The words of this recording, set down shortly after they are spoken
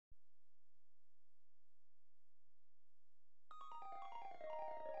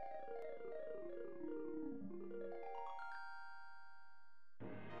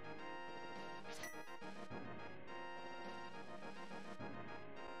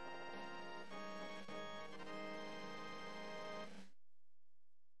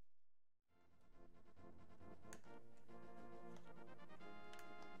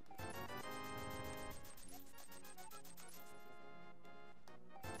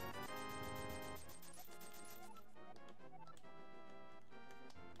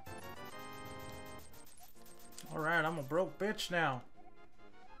broke bitch now.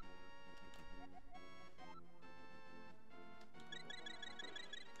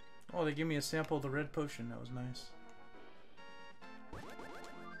 Oh, they gave me a sample of the red potion. That was nice.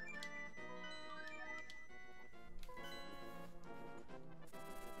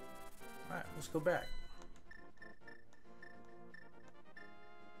 Alright, let's go back.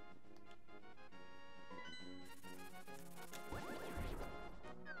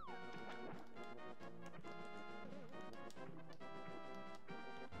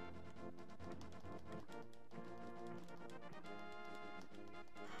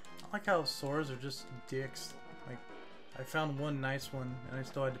 I like how swords are just dicks. Like, I found one nice one, and I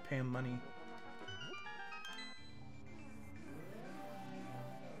still had to pay him money.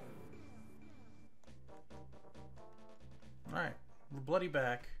 Alright, we're bloody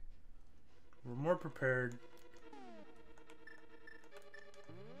back. We're more prepared.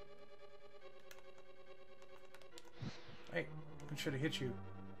 Hey, I should have hit you.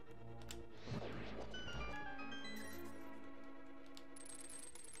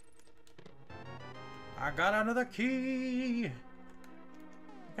 I got another key! I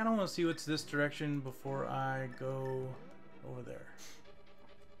kind of want to see what's this direction before I go over there.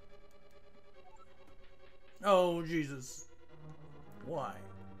 Oh, Jesus. Why?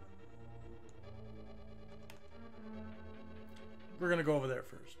 We're gonna go over there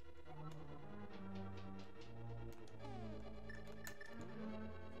first.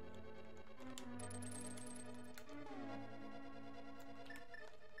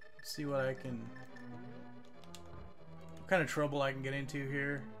 See what I can... what kind of trouble I can get into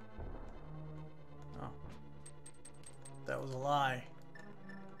here. Oh. That was a lie.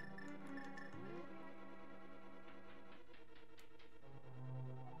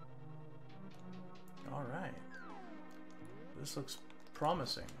 Alright. This looks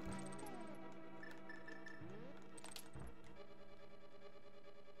promising.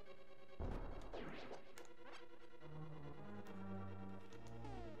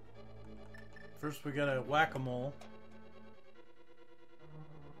 First we gotta whack-a-mole.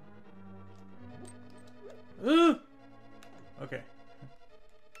 Ooh! Okay.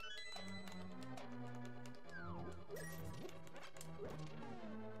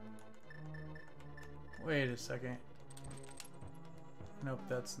 Wait a second. Nope,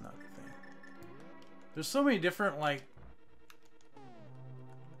 that's not the thing. There's so many different, like,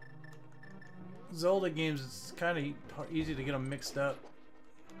 Zelda games, it's kind of easy to get them mixed up.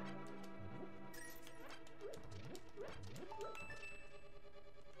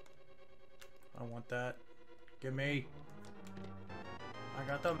 I want that. Give me. I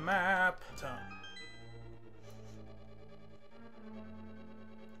got the map.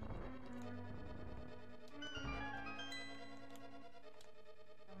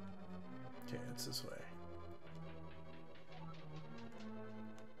 Okay, it's this way.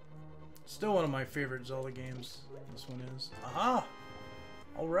 Still one of my favorite Zelda games. This one is. Aha!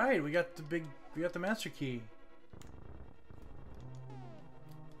 Alright, we got the master key.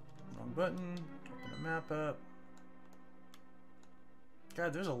 Wrong button. Open the map up.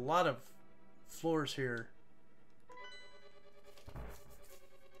 God, there's a lot of floors here.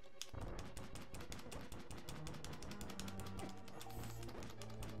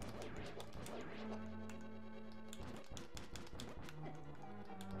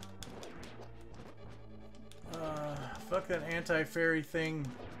 Fuck that anti-fairy thing.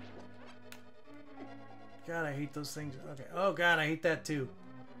 God, I hate those things. Okay. Oh God, I hate that too.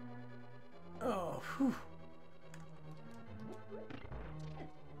 Oh, whew.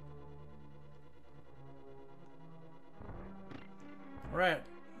 Alright,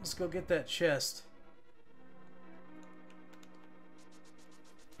 let's go get that chest.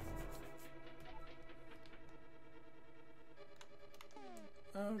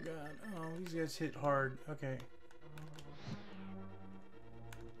 Oh God, oh, these guys hit hard. Okay.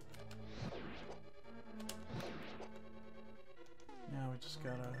 Now we just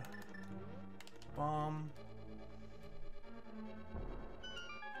gotta bomb.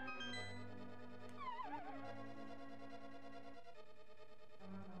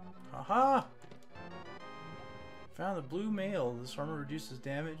 Haha! Found the blue mail. This armor reduces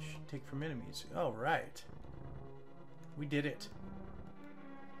damage take from enemies. Oh, right. We did it.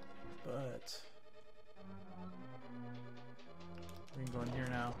 But we can go in here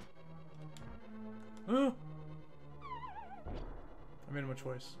now. Ooh! I made my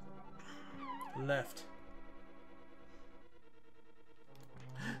choice. Left.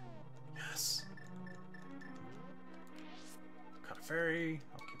 Yes. Caught a fairy.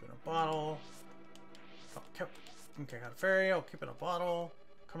 I'll keep it in a bottle. Oh, okay, got a fairy. I'll keep it in a bottle.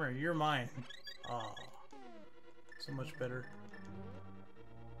 Come here, you're mine. Ah. So much better.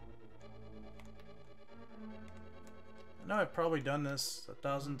 I know I've probably done this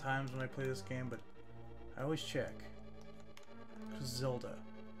 1,000 times when I play this game, but I always check. 'Cause Zelda.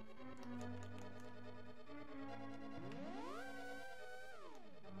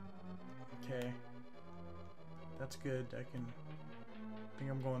 Okay. That's good. I think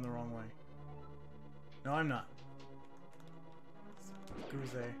I'm going the wrong way. No, I'm not.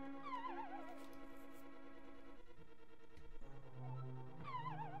 Guze.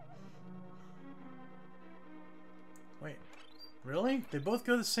 Wait. Really? They both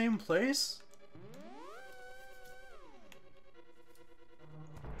go to the same place?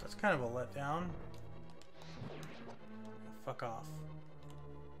 That's kind of a letdown. Fuck off.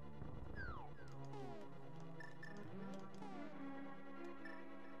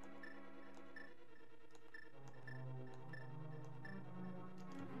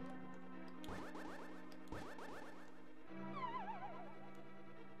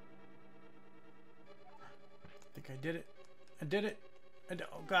 I think I did it. I did it.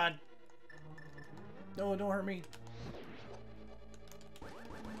 Oh God. No, don't hurt me.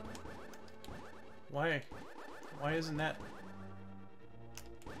 Why? Why isn't that?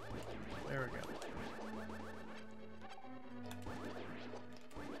 There we go.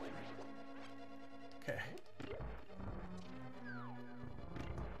 Okay.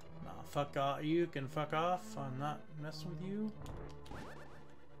 Nah, fuck off. You can fuck off. I'm not messing with you.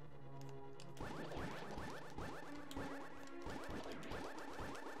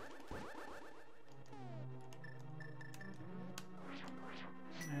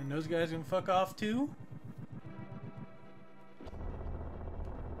 And those guys can fuck off too.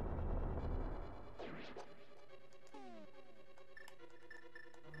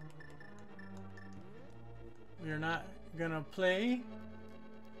 We're not gonna play.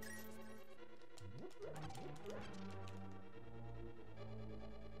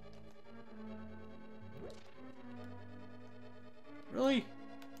 Really?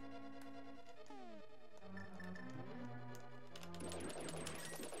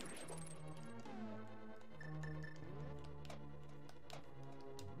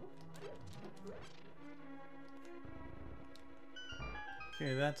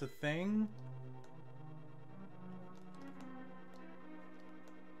 Okay, that's a thing.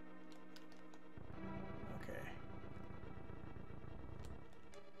 Okay.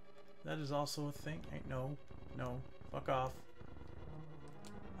 That is also a thing. Hey, no. No. Fuck off.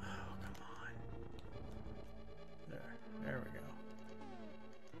 Oh, come on. There. There we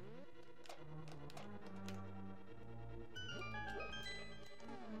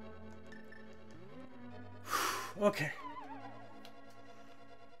go. Okay.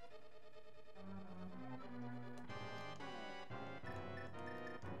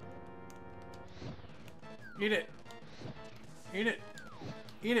 Eat it. Eat it.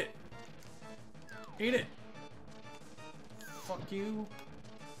 Eat it. Eat it. Fuck you. You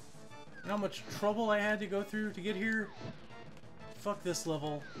know how much trouble I had to go through to get here? Fuck this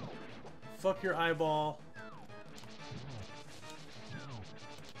level. Fuck your eyeball.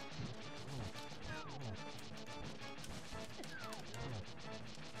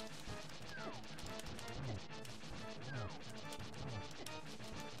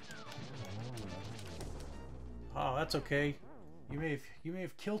 Oh, that's okay. You may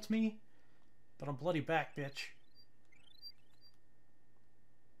have killed me, but I'm bloody back, bitch.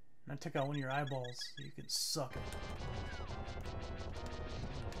 And I took out one of your eyeballs, so you can suck it.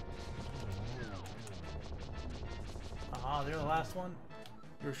 Aha, they're the last one.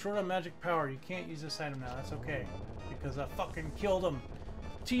 You're short on magic power. You can't use this item now. That's okay, because I fucking killed him.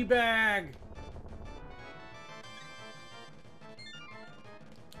 Teabag!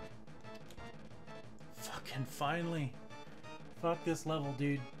 Fucking finally. Fuck this level,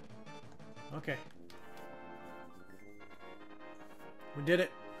 dude. Okay. We did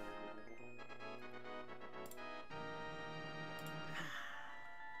it.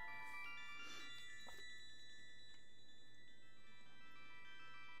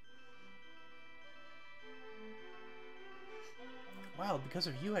 Wow, because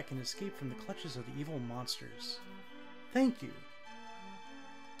of you I can escape from the clutches of the evil monsters. Thank you.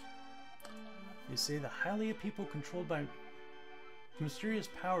 They say the Hylia people controlled by mysterious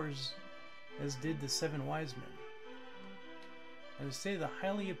powers as did the seven wise men. And they say the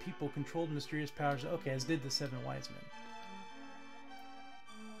Hylia people controlled mysterious powers, okay, as did the seven wise men.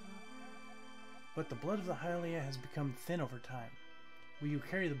 But the blood of the Hylia has become thin over time. We who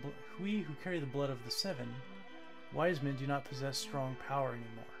carry the blood of the seven wise men do not possess strong power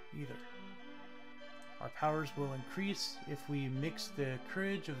anymore, either. Our powers will increase if we mix the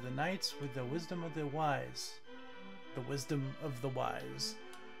courage of the knights with the wisdom of the wise. The wisdom of the wise.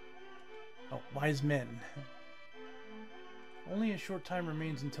 Oh, wise men. Only a short time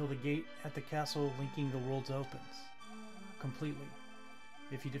remains until the gate at the castle linking the worlds opens. Completely.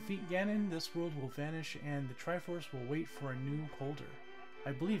 If you defeat Ganon, this world will vanish and the Triforce will wait for a new holder.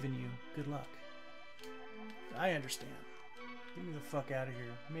 I believe in you. Good luck. I understand. Get me the fuck out of here.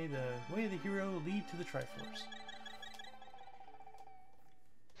 May the way of the hero lead to the Triforce.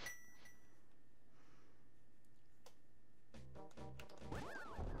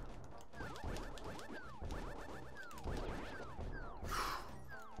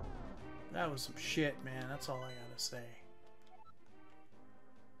 That was some shit, man. That's all I gotta say.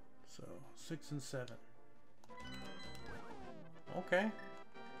 So, 6 and 7. Okay.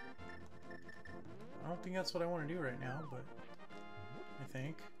 I don't think that's what I want to do right now, but I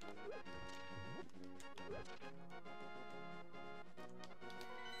think.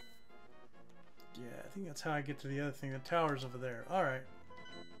 Yeah, I think that's how I get to the other thing. The tower's over there. Alright.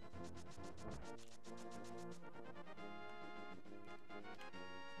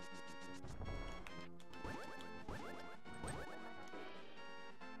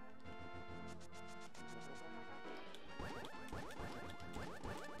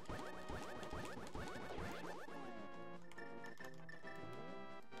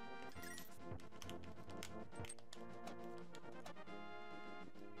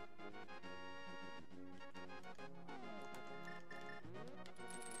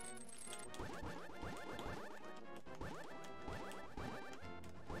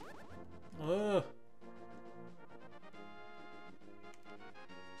 Ugh.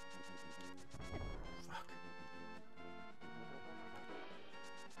 Fuck.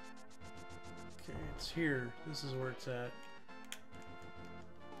 Okay, it's here. This is where it's at.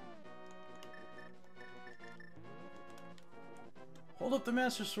 Hold up the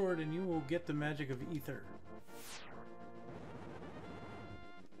Master Sword and you will get the magic of ether.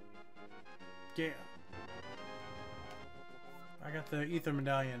 Yeah. I got the ether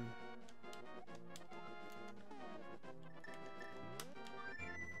medallion.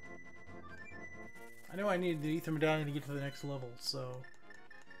 I know I needed the ether medallion to get to the next level, so...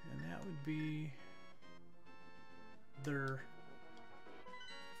 And that would be... there.